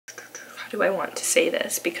do I want to say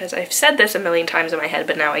this? Because I've said this a million times in my head,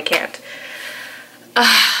 but now I can't.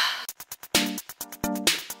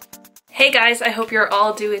 Hey guys, I hope you're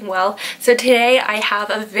all doing well. So today I have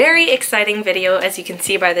a very exciting video, as you can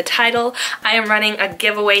see by the title. I am running a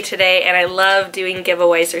giveaway today and I love doing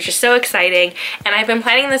giveaways. They're just so exciting and I've been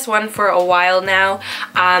planning this one for a while now,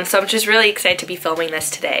 so I'm just really excited to be filming this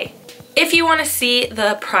today. If you want to see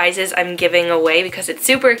the prizes I'm giving away, because it's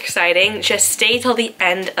super exciting, just stay till the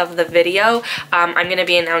end of the video. I'm going to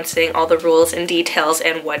be announcing all the rules and details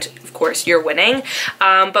and what, of course, you're winning.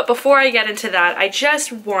 But before I get into that, I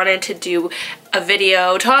just wanted to do a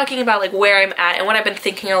video talking about like where I'm at and what I've been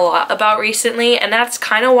thinking a lot about recently, and that's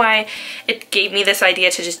kind of why it gave me this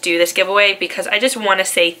idea to just do this giveaway, because I just want to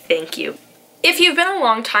say thank you. If you've been a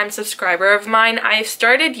long-time subscriber of mine, I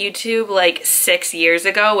started YouTube like 6 years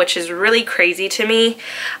ago, which is really crazy to me.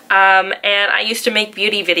 And I used to make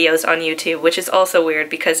beauty videos on YouTube, which is also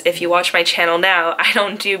weird because if you watch my channel now, I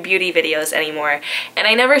don't do beauty videos anymore. And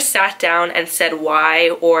I never sat down and said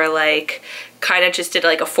why, or like kind of just did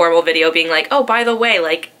like a formal video being like, oh, by the way,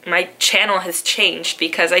 like my channel has changed,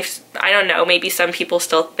 because I don't know, maybe some people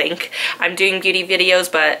still think I'm doing beauty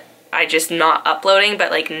videos, but I just not uploading,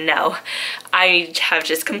 but like no, I have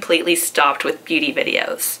just completely stopped with beauty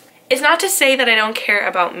videos. It's not to say that I don't care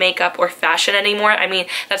about makeup or fashion anymore. I mean,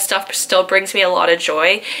 that stuff still brings me a lot of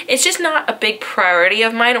joy. It's just not a big priority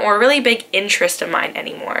of mine or a really big interest of mine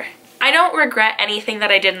anymore. I don't regret anything that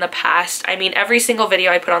I did in the past. I mean, every single video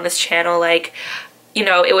I put on this channel, like, you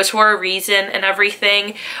know, it was for a reason and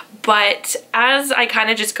everything, but as I kind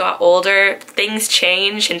of just got older, things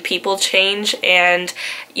change and people change, and,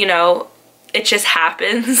 you know, it just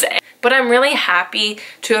happens. But I'm really happy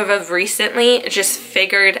to have recently just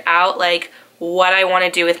figured out like what I want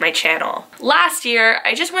to do with my channel. Last year,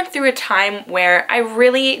 I just went through a time where I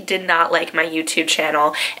really did not like my YouTube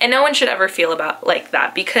channel, and no one should ever feel about like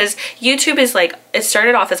that, because YouTube is like, it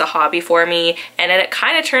started off as a hobby for me, and then it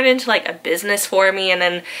kind of turned into like a business for me, and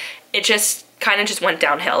then it just kind of just went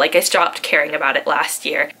downhill. Like I stopped caring about it last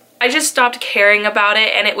year. I just stopped caring about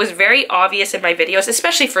it, and it was very obvious in my videos,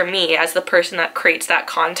 especially for me as the person that creates that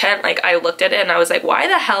content. Like I looked at it and I was like, why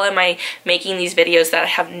the hell am I making these videos that I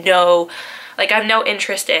have no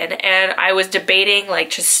interest in? And I was debating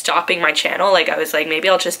like just stopping my channel. Like I was like, maybe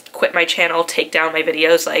I'll just quit my channel, take down my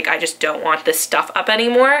videos, like I just don't want this stuff up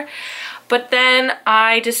anymore. But then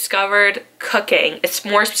I discovered cooking. It's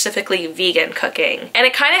more specifically vegan cooking. And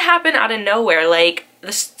it kind of happened out of nowhere. Like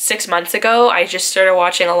 6 months ago, I just started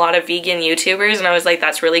watching a lot of vegan YouTubers and I was like,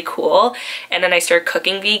 that's really cool. And then I started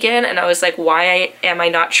cooking vegan and I was like, why am I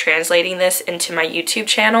not translating this into my YouTube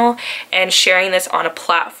channel and sharing this on a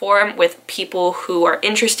platform with people who are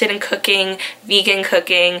interested in cooking, vegan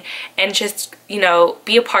cooking, and just, you know,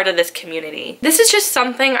 be a part of this community. This is just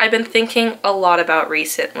something I've been thinking a lot about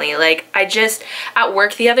recently. Like I just, at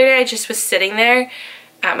work the other day, I just was sitting there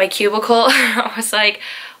at my cubicle. I was like,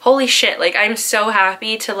 holy shit, like I'm so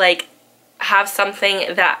happy to like have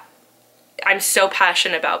something that I'm so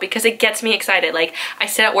passionate about, because it gets me excited. Like I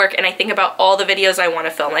sit at work and I think about all the videos I want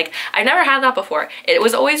to film. Like I've never had that before. It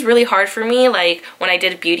was always really hard for me, like when I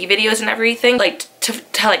did beauty videos and everything, like to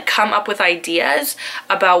like come up with ideas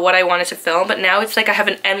about what I wanted to film. But now it's like I have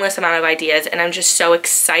an endless amount of ideas and I'm just so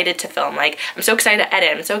excited to film. Like I'm so excited to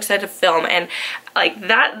edit, I'm so excited to film, and like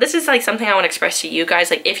that, this is like something I want to express to you guys.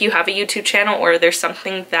 Like if you have a YouTube channel or there's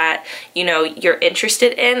something that, you know, you're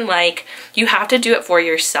interested in, like you have to do it for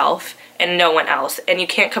yourself and no one else, and you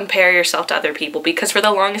can't compare yourself to other people. Because for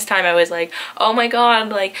the longest time I was like, oh my god,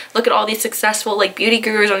 like look at all these successful like beauty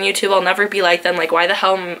gurus on YouTube, I'll never be like them, like why the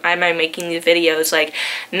hell am I making these videos? Like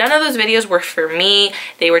none of those videos were for me.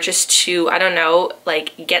 They were just to, I don't know,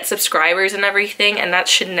 like get subscribers and everything, and that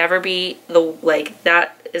should never be the, like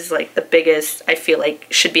that is like the biggest, I feel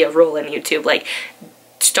like should be a rule in YouTube. Like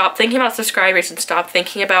stop thinking about subscribers and stop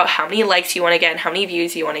thinking about how many likes you want to get and how many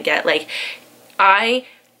views you want to get. Like I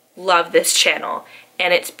love this channel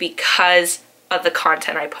and it's because of the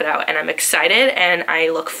content I put out, and I'm excited and I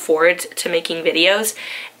look forward to making videos.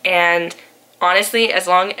 And honestly, as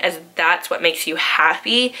long as that's what makes you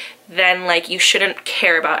happy, then like you shouldn't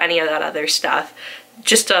care about any of that other stuff.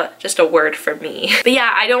 Just a word from me. But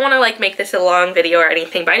yeah, I don't want to like make this a long video or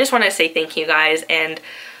anything, but I just want to say thank you guys, and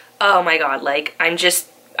oh my god, like I'm just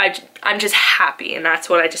I'm just happy, and that's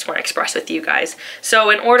what I just want to express with you guys. So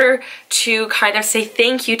in order to kind of say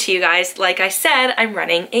thank you to you guys, like I said, I'm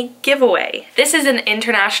running a giveaway. This is an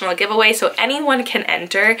international giveaway, so anyone can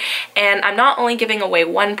enter, and I'm not only giving away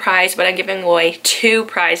one prize, but I'm giving away 2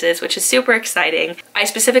 prizes, which is super exciting. I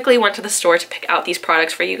specifically went to the store to pick out these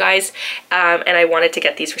products for you guys, and I wanted to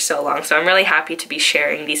get these for so long, so I'm really happy to be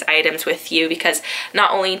sharing these items with you, because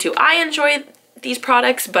not only do I enjoy these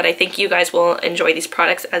products, but I think you guys will enjoy these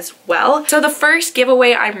products as well. So the first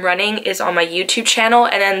giveaway I'm running is on my YouTube channel,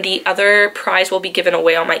 and then the other prize will be given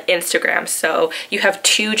away on my Instagram. So you have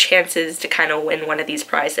 2 chances to kind of win one of these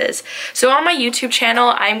prizes. So on my YouTube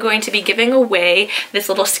channel, I'm going to be giving away this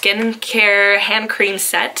little skincare hand cream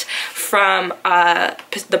set from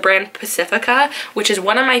the brand Pacifica, which is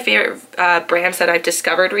one of my favorite brands that I've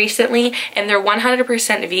discovered recently, and they're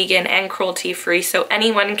 100% vegan and cruelty free, so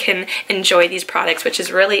anyone can enjoy these products, which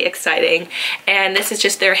is really exciting. And this is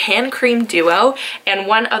just their hand cream duo, and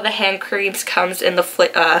one of the hand creams comes in the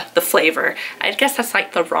flavor. I guess that's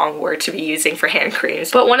like the wrong word to be using for hand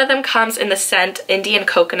creams, but one of them comes in the scent Indian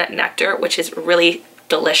Coconut Nectar, which is really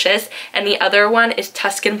delicious, and the other one is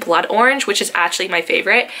Tuscan Blood Orange, which is actually my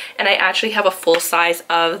favorite, and I actually have a full size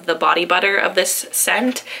of the body butter of this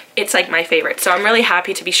scent. It's like my favorite, so I'm really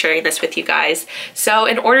happy to be sharing this with you guys. So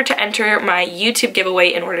in order to enter my YouTube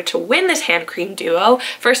giveaway, in order to win this hand cream duo,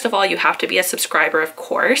 first of all, you have to be a subscriber, of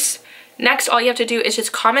course. Next, all you have to do is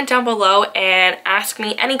just comment down below and ask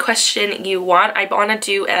me any question you want. I want to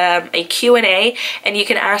do a Q&A, and you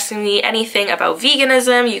can ask me anything about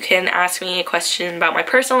veganism. You can ask me a question about my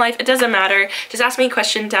personal life. It doesn't matter. Just ask me a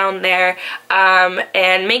question down there,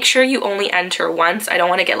 and make sure you only enter once. I don't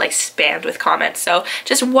want to get like spammed with comments. So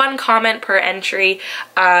just 1 comment per entry.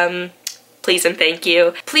 Please and thank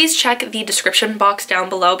you. Please check the description box down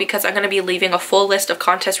below, because I'm going to be leaving a full list of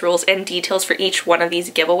contest rules and details for each one of these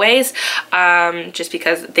giveaways, just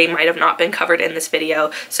because they might have not been covered in this video.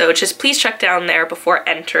 So just please check down there before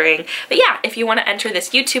entering. But yeah, if you want to enter this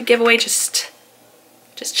YouTube giveaway, just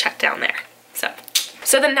check down there.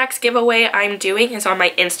 So the next giveaway I'm doing is on my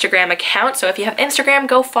Instagram account. So if you have Instagram,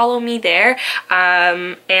 go follow me there.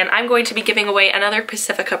 And I'm going to be giving away another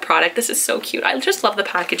Pacifica product. This is so cute. I just love the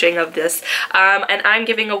packaging of this. And I'm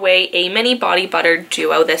giving away a mini body butter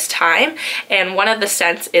duo this time. And one of the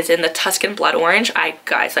scents is in the Tuscan Blood Orange.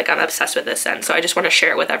 Guys, like, I'm obsessed with this scent, so I just want to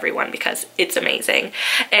share it with everyone because it's amazing.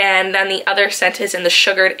 And then the other scent is in the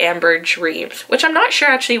Sugared Amber Dreams, which I'm not sure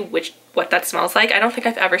actually what that smells like. I don't think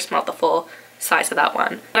I've ever smelled the full size of that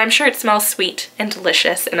one, but I'm sure it smells sweet and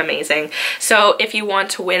delicious and amazing. So if you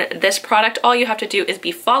want to win this product, all you have to do is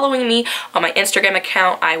be following me on my Instagram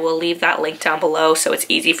account. I will leave that link down below, so it's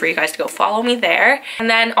easy for you guys to go follow me there. And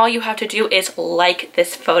then all you have to do is like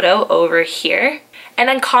this photo over here, and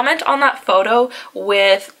then comment on that photo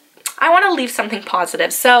with, I want to leave something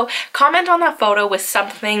positive. So comment on that photo with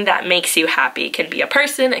something that makes you happy. It can be a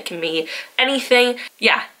person, it can be anything.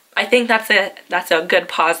 Yeah, I think that's a good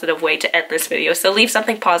positive way to end this video. So leave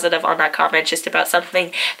something positive on that comment, just about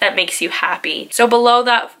something that makes you happy. So below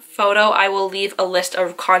that photo, I will leave a list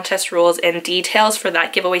of contest rules and details for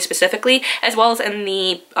that giveaway specifically, as well as in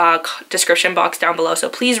the description box down below. So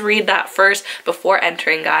please read that first before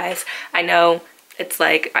entering, guys. I know it's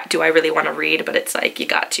like, do I really want to read? But it's like, you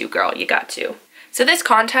got to, girl, you got to. So this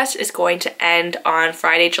contest is going to end on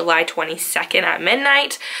Friday, July 22nd at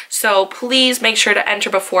midnight. So please make sure to enter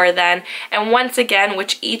before then. And once again,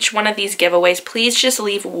 with each one of these giveaways, please just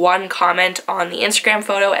leave 1 comment on the Instagram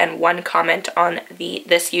photo and 1 comment on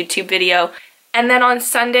this YouTube video. And then on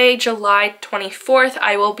Sunday, July 24th,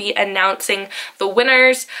 I will be announcing the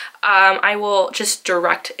winners. I will just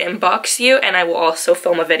direct inbox you, and I will also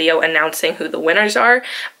film a video announcing who the winners are.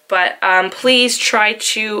 But please try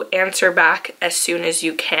to answer back as soon as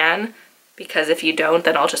you can, because if you don't,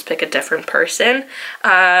 then I'll just pick a different person.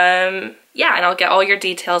 Yeah, and I'll get all your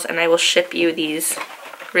details, and I will ship you these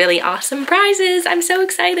really awesome prizes. I'm so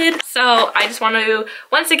excited. So I just want to,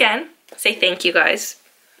 once again, say thank you, guys.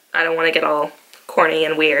 I don't want to get all corny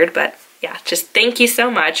and weird, but yeah, just thank you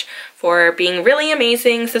so much for being really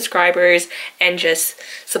amazing subscribers and just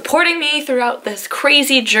supporting me throughout this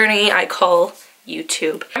crazy journey I call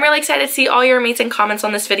YouTube. I'm really excited to see all your amazing comments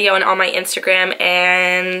on this video and on my Instagram,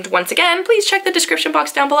 and once again, please check the description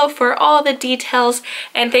box down below for all the details.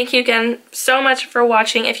 And thank you again so much for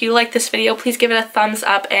watching. If you like this video, please give it a thumbs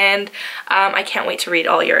up, and I can't wait to read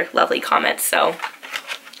all your lovely comments. So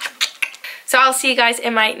I'll see you guys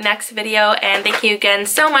in my next video, and thank you again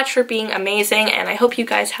so much for being amazing, and I hope you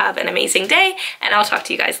guys have an amazing day, and I'll talk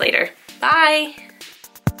to you guys later. Bye!